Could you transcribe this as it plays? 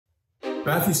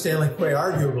Matthew Stanley Quay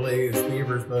arguably is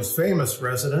Beaver's most famous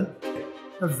resident,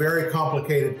 a very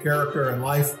complicated character in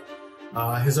life.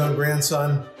 His own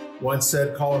grandson once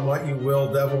said, "Call him what you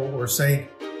will, devil or saint."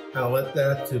 Kind of let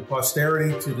that to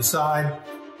posterity to decide.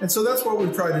 And so that's what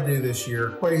we've tried to do this year.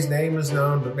 Quay's name is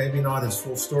known, but maybe not his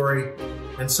full story.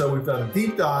 And so we've done a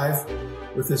deep dive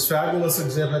with this fabulous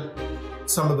exhibit,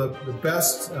 some of the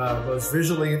best, most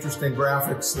visually interesting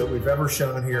graphics that we've ever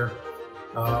shown here,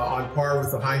 on par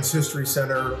with the Heinz History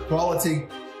Center quality.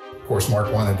 Of course,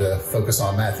 Mark wanted to focus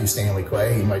on Matthew Stanley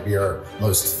Quay. He might be our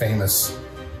most famous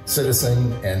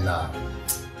citizen, and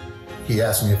he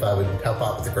asked me if I would help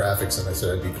out with the graphics, and I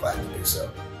said I'd be glad to do so.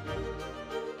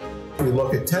 We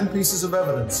look at 10 pieces of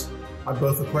evidence on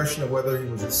both the question of whether he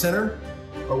was a sinner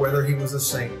or whether he was a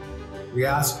saint. We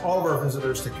ask all of our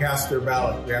visitors to cast their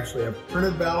ballot. We actually have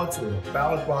printed ballots with a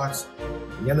ballot box.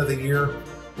 At the end of the year,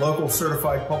 local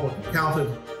certified public accountant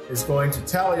is going to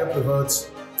tally up the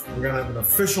votes. We're going to have an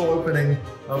official opening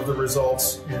of the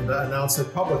results and announce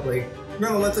it publicly. We're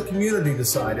going to let the community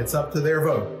decide. It's up to their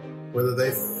vote, whether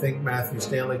they think Matthew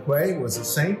Stanley Quay was a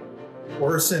saint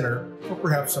or a sinner, or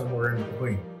perhaps somewhere in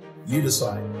between. You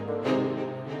decide.